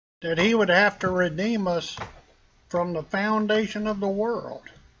that he would have to redeem us from the foundation of the world.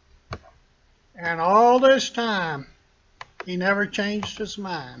 And all this time, he never changed his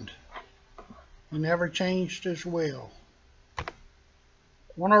mind. He never changed his will. I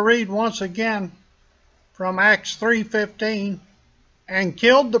want to read once again from Acts 3:15. And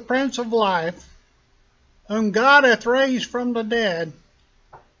killed the Prince of Life, whom God hath raised from the dead,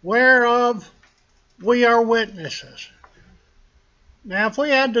 whereof we are witnesses. Now, if we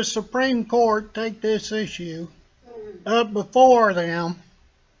had the Supreme Court take this issue up before them,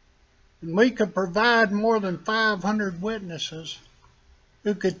 and we could provide more than 500 witnesses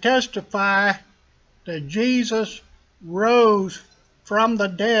who could testify that Jesus rose from the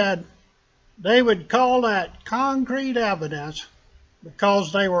dead, they would call that concrete evidence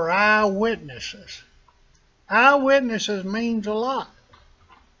because they were eyewitnesses. Eyewitnesses means a lot.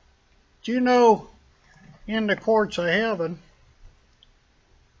 Do you know, in the courts of heaven,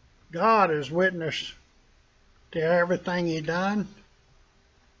 God is witness to everything he done.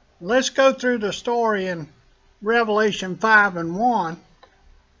 Let's go through the story in Revelation 5:1.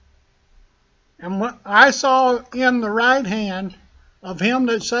 And what I saw in the right hand of him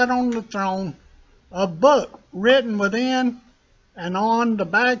that sat on the throne a book written within and on the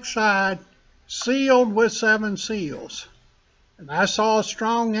backside, sealed with 7 seals. And I saw a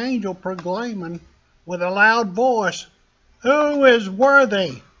strong angel proclaiming with a loud voice, Who is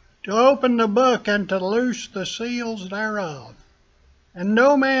worthy to open the book and to loose the seals thereof? And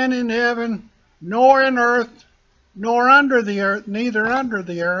no man in heaven, nor in earth, nor under the earth, neither under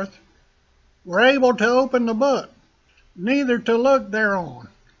the earth, were able to open the book, neither to look thereon.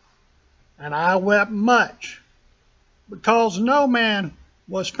 And I wept much, because no man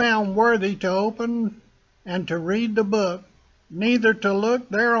was found worthy to open and to read the book, neither to look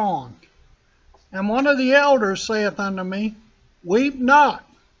thereon. And one of the elders saith unto me, Weep not.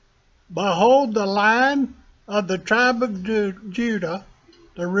 Behold, the Lion of the tribe of Judah,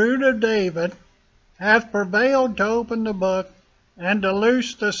 the root of David, hath prevailed to open the book and to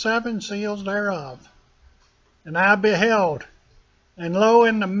loose the 7 seals thereof. And I beheld, and lo,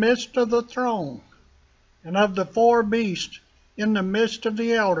 in the midst of the throne, and of the 4 beasts, in the midst of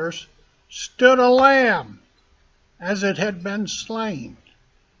the elders, stood a lamb, as it had been slain,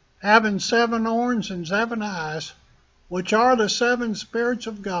 having 7 horns and 7 eyes, which are the 7 spirits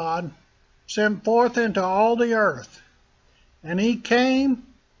of God, sent forth into all the earth. And he came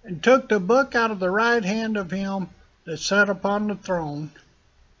and took the book out of the right hand of him that sat upon the throne.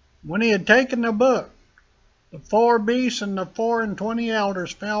 When he had taken the book, the 4 beasts and the 24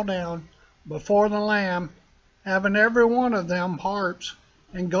 elders fell down before the Lamb, having every one of them harps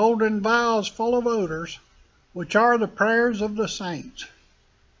and golden vials full of odors, which are the prayers of the saints.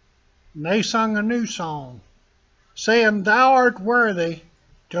 And they sung a new song, saying, Thou art worthy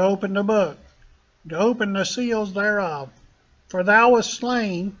to open the book, to open the seals thereof. For thou wast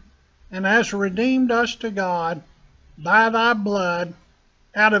slain, and hast redeemed us to God by thy blood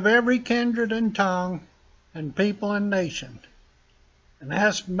out of every kindred and tongue and people and nation, and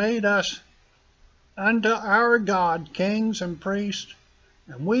hast made us unto our God kings and priests,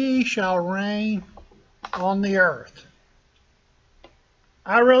 and we shall reign on the earth.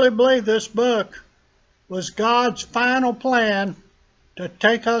 I really believe this book was God's final plan to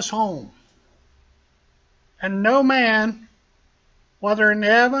take us home. And no man, whether in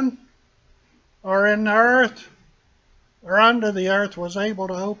heaven or in the earth or under the earth, was able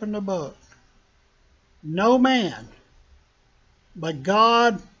to open the book. No man, but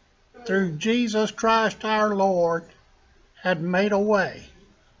God, through Jesus Christ our Lord, had made a way.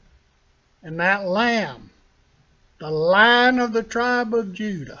 And that Lamb, the Lion of the tribe of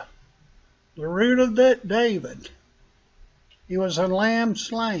Judah, the root of David, he was a lamb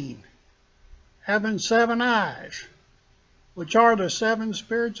slain, having 7 eyes, which are the 7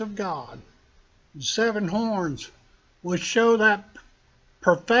 spirits of God, and 7 horns, which show that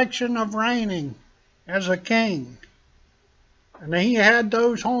perfection of reigning as a king. And he had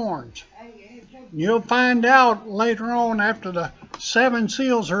those horns. You'll find out later on, after the 7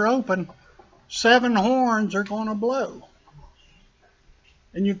 seals are open, 7 horns are going to blow.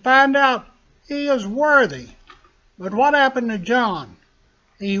 And you find out he is worthy. But what happened to John?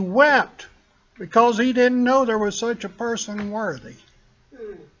 He wept because he didn't know there was such a person worthy.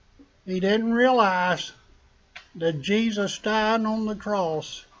 He didn't realize that Jesus dying on the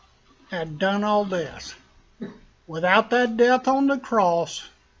cross had done all this. Without that death on the cross,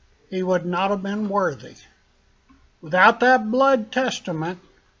 he would not have been worthy. Without that blood testament,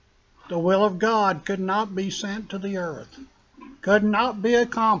 the will of God could not be sent to the earth, could not be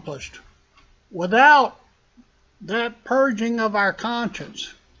accomplished. Without that purging of our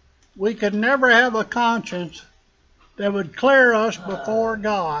conscience we could never have a conscience that would clear us before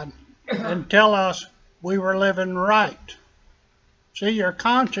God and tell us we were living right. See, your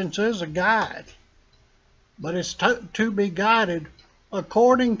conscience is a guide, but it's to be guided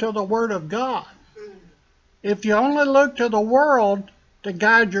according to the Word of God. If you only look to the world to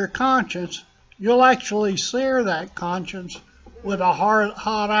guide your conscience, you'll actually sear that conscience with a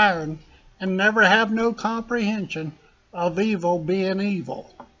hot iron and never have no comprehension of evil being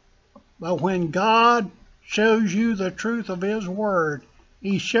evil. But when God shows you the truth of His Word,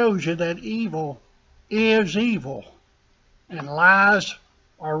 He shows you that evil is evil, and lies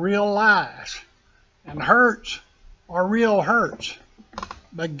are real lies, and hurts are real hurts.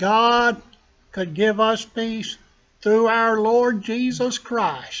 But God could give us peace through our Lord Jesus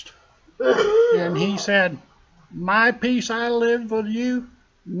Christ. And He said, my peace I live with you,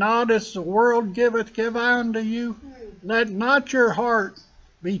 not as the world giveth, give I unto you. Let not your heart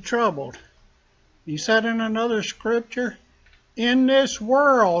be troubled. He said in another scripture, in this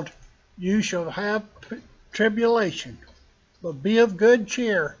world you shall have tribulation, but be of good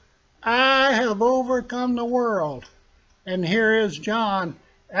cheer. I have overcome the world. And here is John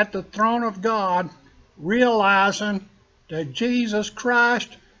at the throne of God, realizing that Jesus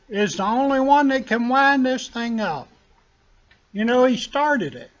Christ is the only one that can wind this thing up. You know, He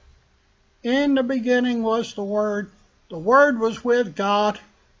started it. In the beginning was the Word was with God,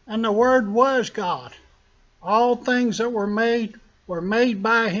 and the Word was God. All things that were made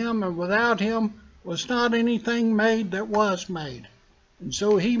by Him, and without Him was not anything made that was made. And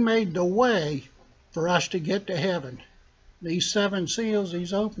so He made the way for us to get to heaven. These 7 seals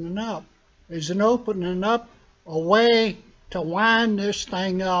He's opening up is an opening up a way to wind this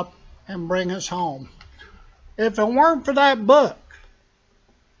thing up and bring us home. If it weren't for that book,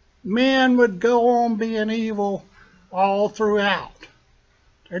 men would go on being evil all throughout.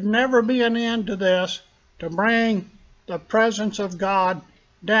 There'd never be an end to this, to bring the presence of God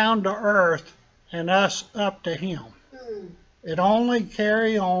down to earth and us up to Him. It only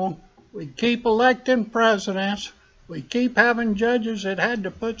carry on. We keep electing presidents. We keep having judges that had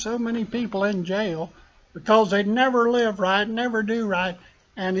to put so many people in jail because they'd never live right, never do right,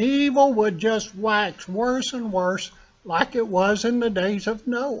 and evil would just wax worse and worse like it was in the days of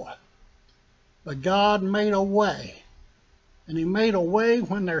Noah. But God made a way, and He made a way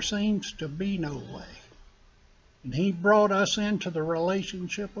when there seems to be no way. And He brought us into the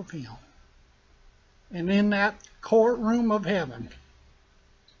relationship of Him. And in that courtroom of heaven,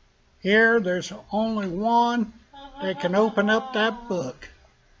 here there's only one that can open up that book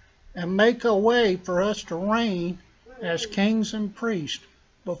and make a way for us to reign as kings and priests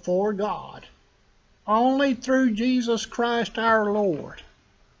before God. Only through Jesus Christ our Lord.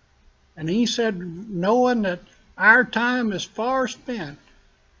 And He said, knowing that our time is far spent,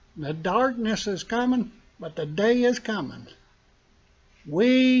 the darkness is coming, but the day is coming,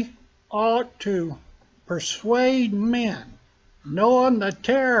 we ought to persuade men, knowing the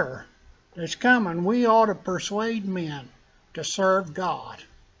terror that's coming, we ought to persuade men to serve God.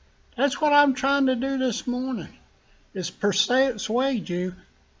 That's what I'm trying to do this morning, is persuade you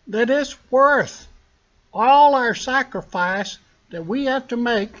that it's worth all our sacrifice that we have to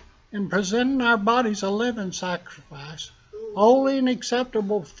make in presenting our bodies a living sacrifice, holy and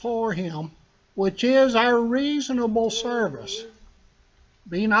acceptable for Him, which is our reasonable service.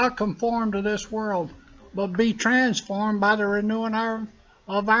 Be not conformed to this world, but be transformed by the renewing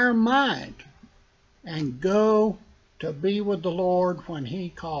of our mind, and go to be with the Lord when He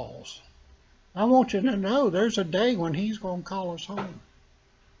calls. I want you to know there's a day when He's going to call us home.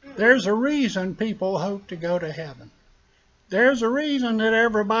 There's a reason people hope to go to heaven. There's a reason that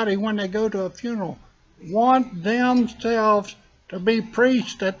everybody, when they go to a funeral, want themselves to be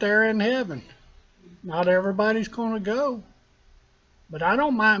preached that they're in heaven. Not everybody's going to go. But I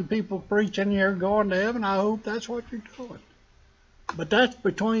don't mind people preaching you're going to heaven. I hope that's what you're doing. But that's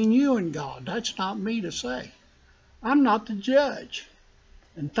between you and God. That's not me to say. I'm not the judge.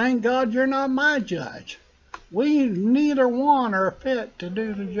 And thank God you're not my judge. We neither one are fit to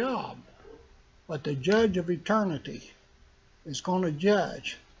do the job. But the judge of eternity is going to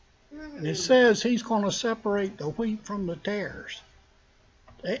judge. And it says He's going to separate the wheat from the tares.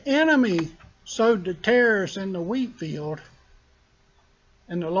 The enemy sowed the tares in the wheat field,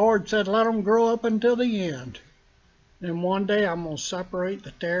 and the Lord said, let them grow up until the end. Then one day I'm going to separate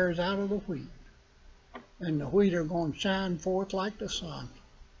the tares out of the wheat, and the wheat are going to shine forth like the sun.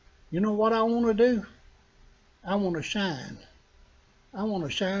 You know what I want to do? I want to shine. I want to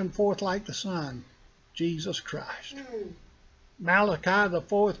shine forth like the sun, Jesus Christ. Malachi, the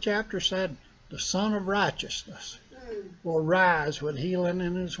 4th chapter, said, the Son of Righteousness. will rise with healing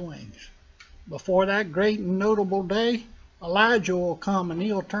in his wings. Before that great and notable day, Elijah will come and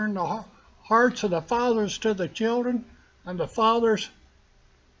he'll turn the hearts of the fathers to the children and the fathers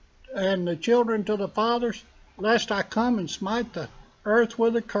and the children to the fathers, lest I come and smite the earth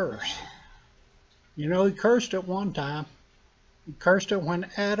with a curse. You know, he cursed it one time. He cursed it when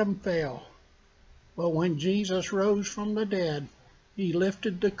Adam fell. But when Jesus rose from the dead, he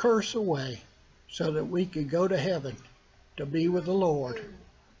lifted the curse away so that we could go to heaven to be with the Lord.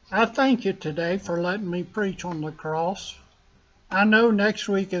 I thank you today for letting me preach on the cross. I know next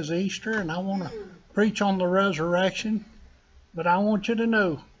week is Easter and I want to preach on the resurrection, but I want you to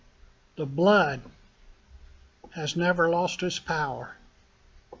know the blood has never lost its power,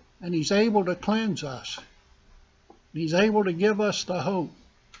 and he's able to cleanse us. He's able to give us the hope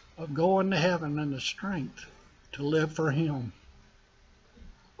of going to heaven and the strength to live for him.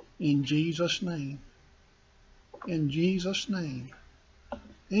 In Jesus' name. In Jesus' name.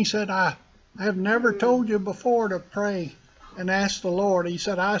 He said, I have never told you before to pray and ask the Lord. He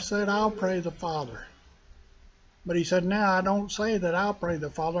said, I'll pray the Father. But he said, now I don't say that I'll pray the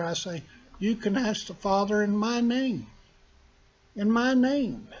Father. I say, you can ask the Father in my name. In my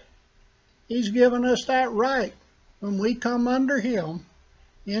name. He's given us that right. When we come under him,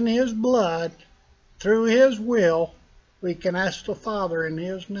 in his blood, through his will, we can ask the Father in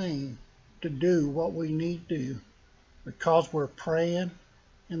his name to do what we need to do, because we're praying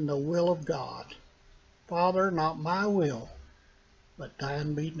in the will of God. Father, not my will, but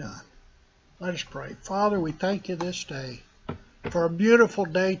thine be done. Let us pray. Father, we thank you this day for a beautiful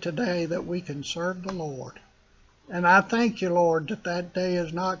day today that we can serve the Lord. And I thank you, Lord, that that day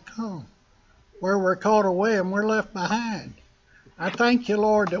has not come where we're caught away and we're left behind. I thank you,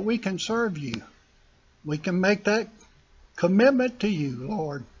 Lord, that we can serve you. We can make that commitment to you,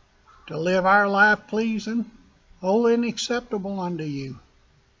 Lord, to live our life pleasing, holy, and acceptable unto you,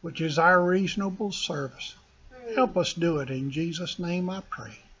 which is our reasonable service. Help us do it. In Jesus' name I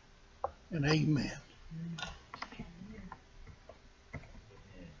pray. And amen.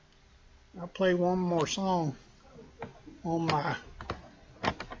 I'll play one more song on my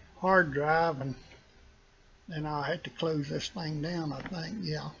hard drive, and then I'll have to close this thing down, I think.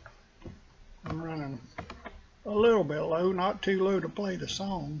 Yeah. I'm running a little bit low, not too low to play the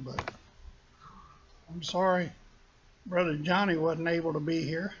song, but I'm sorry Brother Johnny wasn't able to be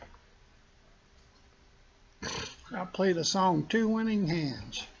here. I'll play the song, Two Winning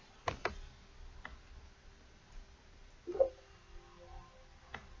Hands.